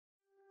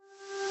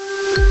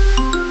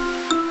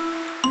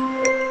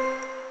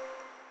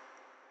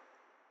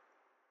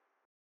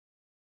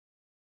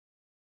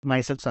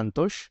Myself,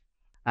 Santhosh,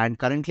 and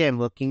currently I'm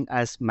working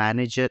as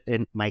manager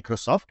in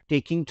Microsoft,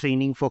 taking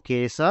training for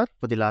KSR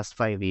for the last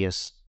 5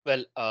 years.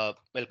 Well,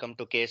 welcome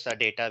to KSR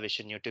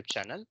DATAVIZON YouTube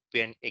channel.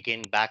 We are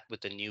again back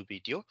with a new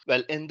video.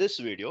 Well, in this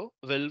video,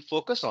 we'll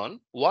focus on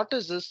what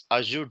is this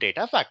Azure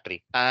Data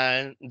Factory.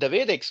 And the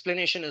way the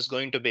explanation is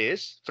going to be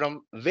is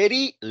from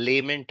very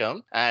layman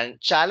term and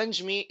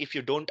challenge me if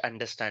you don't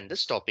understand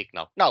this topic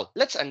now. Now,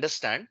 let's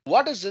understand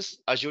what is this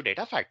Azure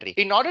Data Factory.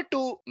 In order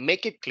to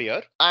make it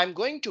clear, I'm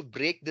going to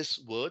break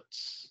this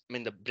words,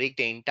 break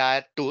the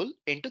entire tool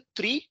into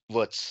three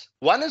words.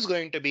 One is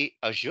going to be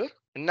Azure.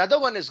 Another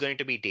one is going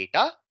to be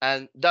data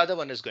and the other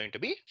one is going to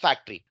be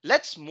factory.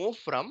 Let's move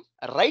from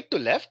right to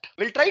left.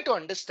 We'll try to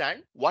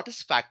understand what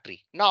is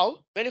factory. Now,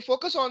 when you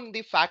focus on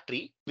the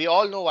factory, we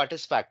all know what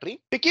is factory.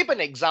 To keep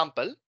an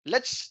example,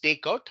 let's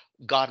take out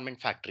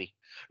garment factory.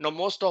 Now,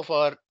 most of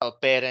our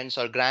parents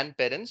or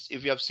grandparents,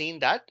 if you have seen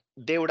that,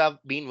 they would have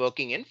been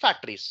working in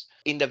factories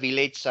in the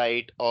village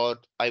side, or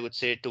I would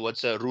say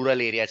towards a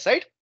rural area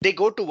side. They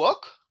go to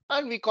work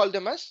and we call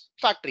them as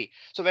factory.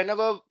 So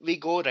whenever we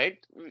go, right,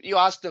 you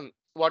ask them,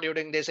 what you're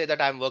doing, they say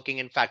that I'm working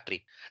in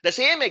factory. The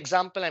same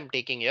example I'm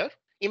taking here.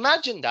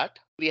 Imagine that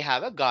we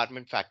have a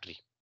garment factory.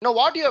 Now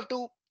what you have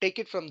to take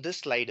it from this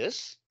slide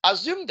is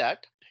assume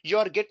that you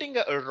are getting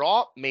a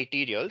raw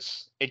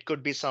materials. It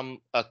could be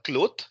some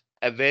cloth,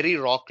 a very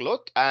raw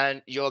cloth,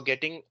 and you're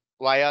getting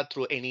via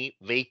through any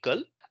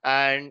vehicle,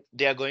 and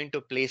they are going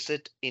to place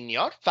it in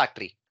your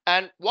factory.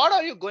 And what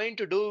are you going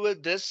to do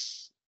with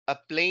this a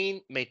plain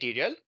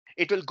material?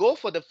 It will go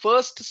for the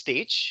first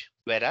stage.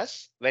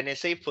 Whereas when I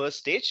say first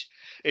stage,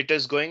 it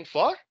is going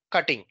for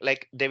cutting,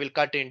 like they will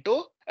cut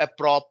into a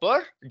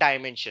proper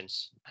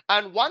dimensions.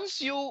 And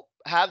once you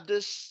have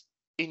this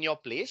in your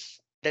place,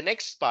 the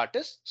next part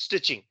is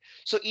stitching.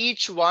 So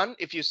each one,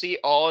 if you see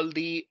all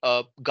the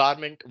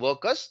garment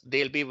workers,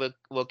 they'll be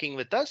working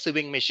with a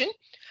sewing machine,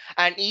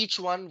 and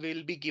each one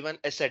will be given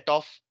a set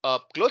of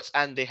clothes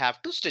and they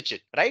have to stitch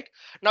it, right?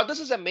 Now this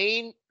is a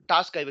main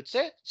task, I would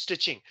say,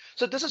 stitching.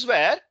 So this is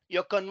where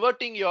you're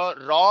converting your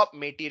raw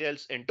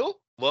materials into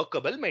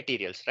workable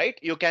materials, right?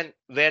 You can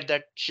wear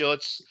that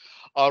shirts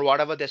or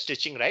whatever they're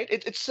stitching, right?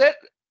 It's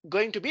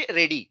going to be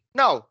ready.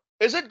 Now,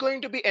 is it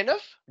going to be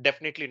enough?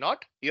 Definitely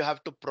not. You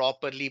have to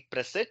properly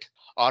press it,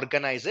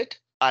 organize it,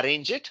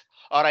 arrange it,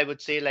 or I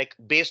would say like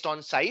based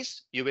on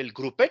size, you will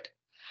group it.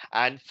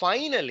 And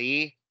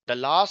finally, the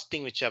last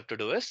thing which you have to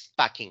do is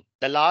packing.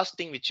 The last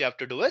thing which you have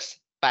to do is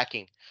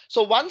packing.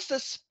 So once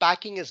this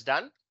packing is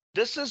done,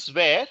 this is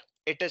where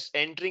it is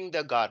entering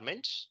the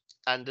garments,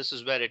 and this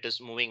is where it is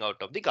moving out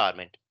of the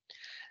garment.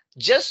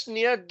 Just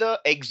near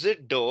the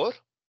exit door,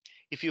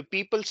 if you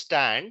people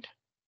stand,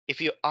 if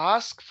you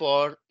ask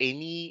for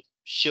any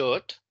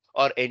shirt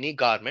or any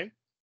garment,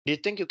 do you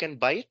think you can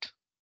buy it?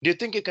 Do you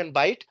think you can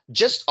buy it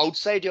just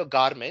outside your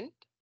garment?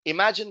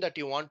 Imagine that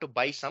you want to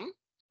buy some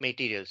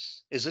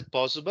materials. Is it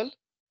possible?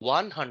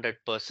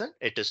 100%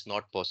 it is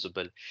not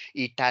possible.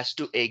 It has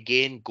to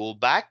again go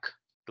back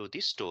to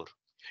the store.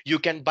 You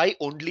can buy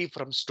only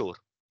from store,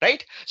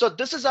 right? So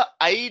this is an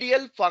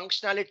ideal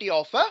functionality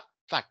of a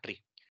factory.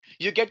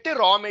 You get the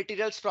raw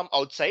materials from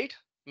outside,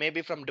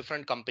 maybe from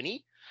different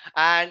company.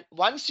 And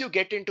once you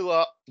get into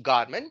a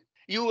garment,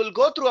 you will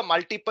go through a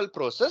multiple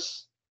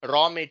process,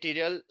 raw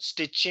material,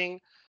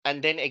 stitching,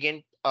 and then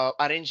again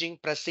arranging,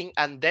 pressing,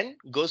 and then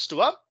goes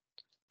to a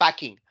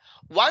packing.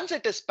 Once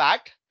it is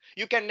packed,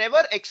 you can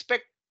never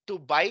expect to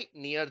buy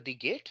near the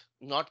gate.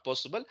 Not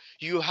possible.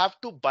 You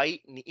have to buy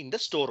in the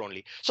store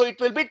only. So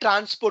it will be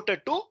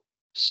transported to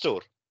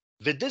store.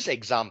 With this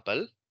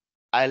example,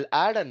 I'll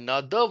add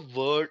another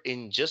word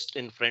in just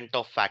in front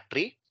of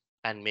factory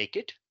and make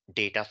it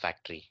data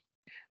factory.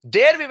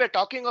 There we were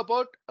talking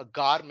about a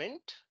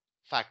garment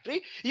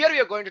factory. Here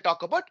we are going to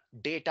talk about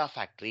data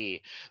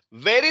factory.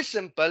 Very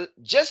simple.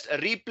 Just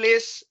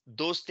replace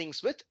those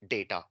things with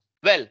data.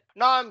 Well,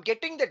 now I'm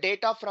getting the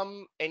data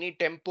from any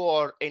tempo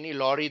or any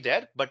lorry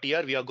there, but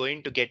here we are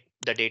going to get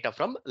the data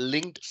from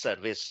linked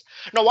service.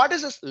 Now, what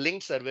is this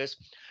linked service?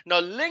 Now,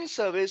 linked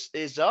service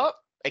is a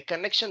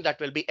connection that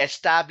will be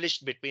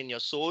established between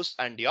your source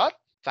and your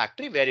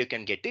factory where you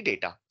can get the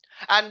data.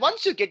 And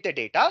once you get the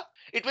data,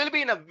 it will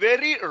be in a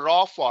very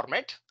raw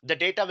format. The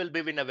data will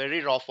be in a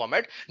very raw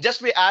format.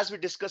 Just as we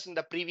discussed in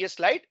the previous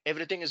slide,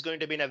 everything is going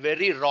to be in a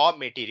very raw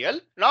material.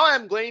 Now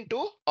I'm going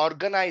to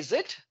organize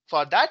it.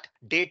 For that,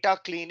 data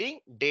cleaning,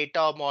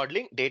 data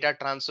modeling, data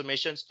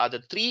transformations are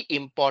the three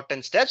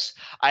important steps.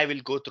 I will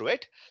go through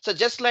it. So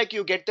just like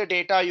you get the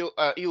data,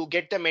 you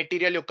get the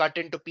material, you cut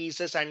into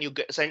pieces and you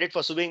send it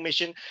for sewing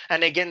machine.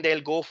 And again,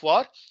 they'll go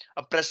for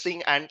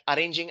pressing and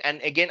arranging.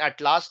 And again, at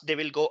last, they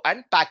will go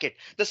and pack it.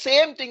 The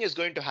same thing is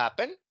going to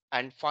happen.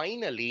 And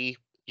finally,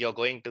 you're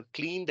going to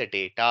clean the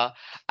data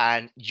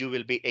and you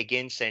will be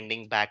again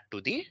sending back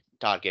to the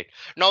target.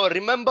 Now,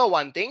 remember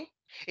one thing.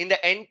 In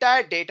the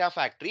entire data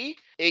factory,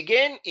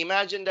 again,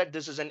 imagine that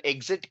this is an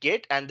exit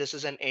gate and this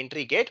is an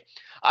entry gate.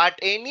 At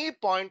any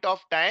point of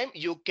time,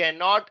 you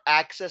cannot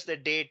access the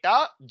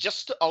data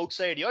just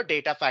outside your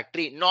data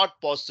factory.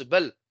 Not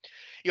possible.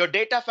 Your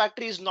data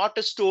factory is not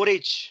a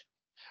storage,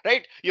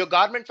 right? Your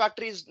garment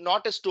factory is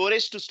not a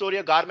storage to store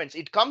your garments.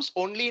 It comes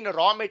only in a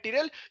raw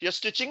material. You're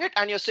stitching it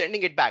and you're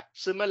sending it back.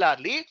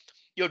 Similarly,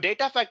 your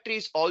data factory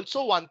is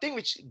also one thing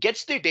which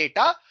gets the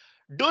data,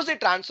 does the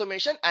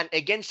transformation, and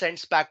again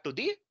sends back to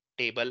the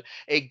table.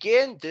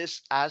 Again,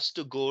 this has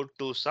to go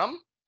to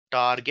some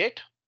target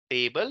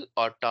table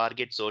or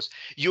target source.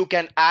 You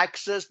can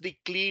access the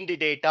cleaned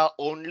data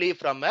only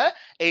from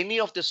any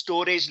of the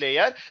storage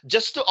layer.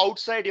 Just to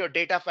outside your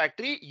data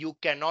factory, you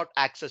cannot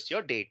access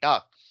your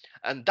data.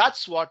 And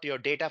that's what your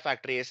data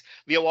factory is.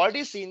 We have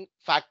already seen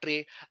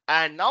factory,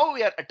 and now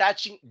we are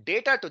attaching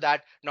data to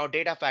that. Now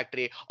data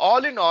factory,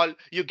 all in all,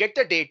 you get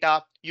the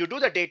data, you do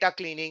the data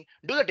cleaning,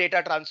 do the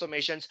data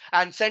transformations,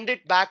 and send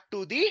it back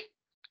to the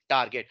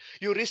target.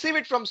 You receive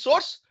it from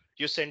source,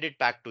 you send it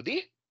back to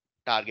the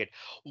target.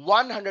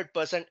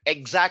 100%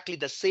 exactly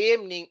the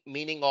same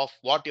meaning of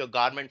what your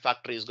garment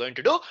factory is going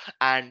to do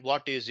and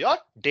what is your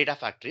data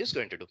factory is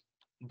going to do.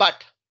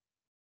 But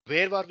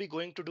where are we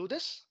going to do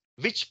this?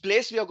 Which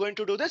place we are going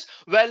to do this?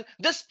 Well,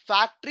 this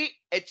factory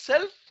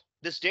itself,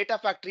 this data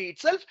factory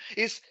itself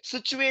is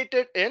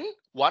situated in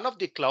one of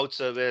the cloud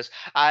service.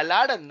 I'll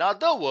add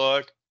another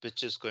word,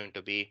 which is going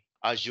to be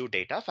Azure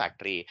Data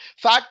Factory.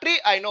 Factory,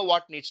 I know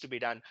what needs to be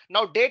done.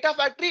 Now data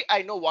factory,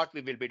 I know what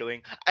we will be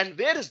doing. And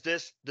where is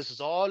this? This is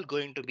all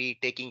going to be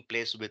taking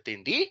place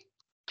within the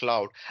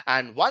cloud.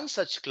 And one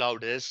such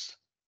cloud is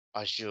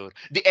Azure.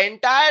 The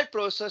entire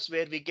process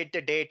where we get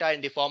the data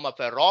in the form of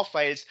a raw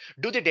files,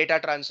 do the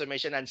data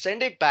transformation and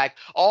send it back.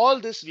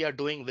 All this we are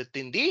doing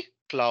within the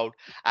cloud,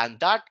 and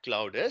that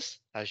cloud is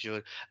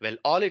Azure. Well,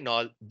 all in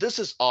all, this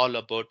is all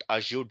about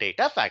Azure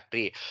Data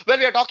Factory. Well,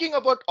 we are talking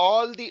about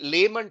all the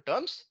layman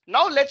terms.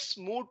 Now let's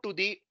move to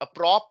the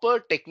proper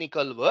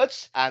technical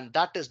words, and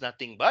that is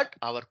nothing but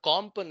our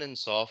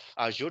components of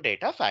Azure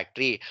Data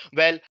Factory.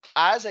 Well,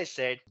 as I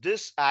said,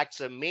 this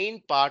acts a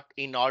main part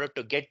in order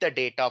to get the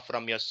data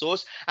from your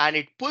source, and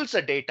it pulls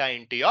the data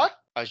into your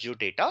Azure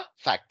Data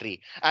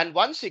Factory. And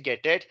once you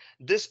get it,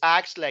 this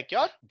acts like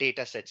your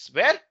data sets,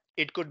 where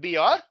it could be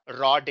your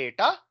raw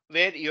data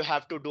where you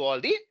have to do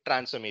all the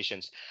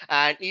transformations.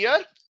 And here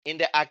in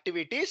the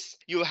activities,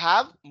 you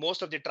have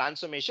most of the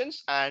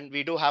transformations, and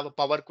we do have a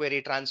Power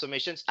Query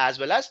transformations as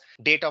well as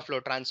data flow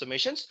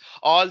transformations.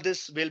 All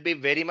this will be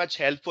very much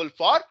helpful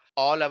for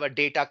all our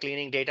data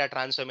cleaning, data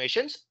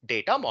transformations,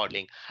 data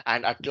modeling.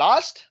 And at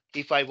last,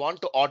 if I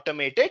want to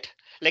automate it,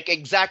 like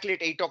exactly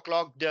at 8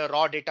 o'clock, the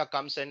raw data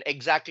comes in,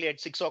 exactly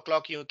at 6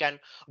 o'clock, you can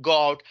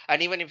go out.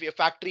 And even if your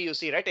factory, you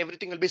see, right,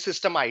 everything will be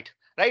systemized,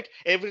 right?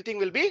 Everything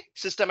will be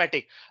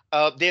systematic.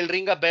 They'll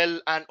ring a bell,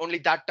 and only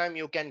that time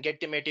you can get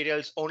the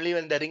materials. Only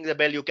when they ring the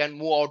bell, you can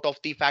move out of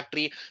the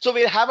factory. So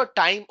we'll have a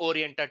time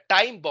oriented,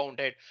 time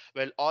bounded.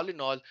 Well, all in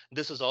all,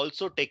 this is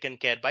also taken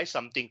care by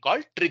something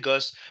called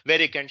triggers,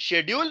 where you can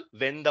schedule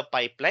when the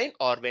pipeline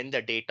or when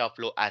the data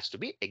flow has to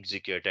be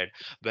executed.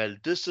 Well,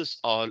 this is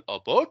all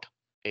about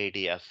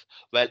ADF.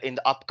 Well, in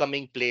the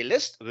upcoming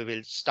playlist, we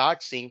will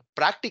start seeing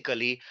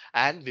practically,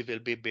 and we will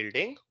be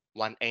building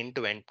one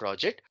end-to-end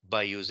project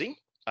by using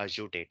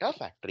Azure Data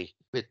Factory.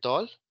 With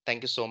all,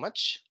 thank you so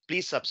much.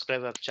 Please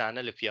subscribe our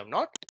channel if you have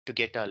not to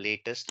get our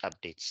latest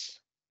updates.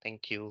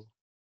 Thank you.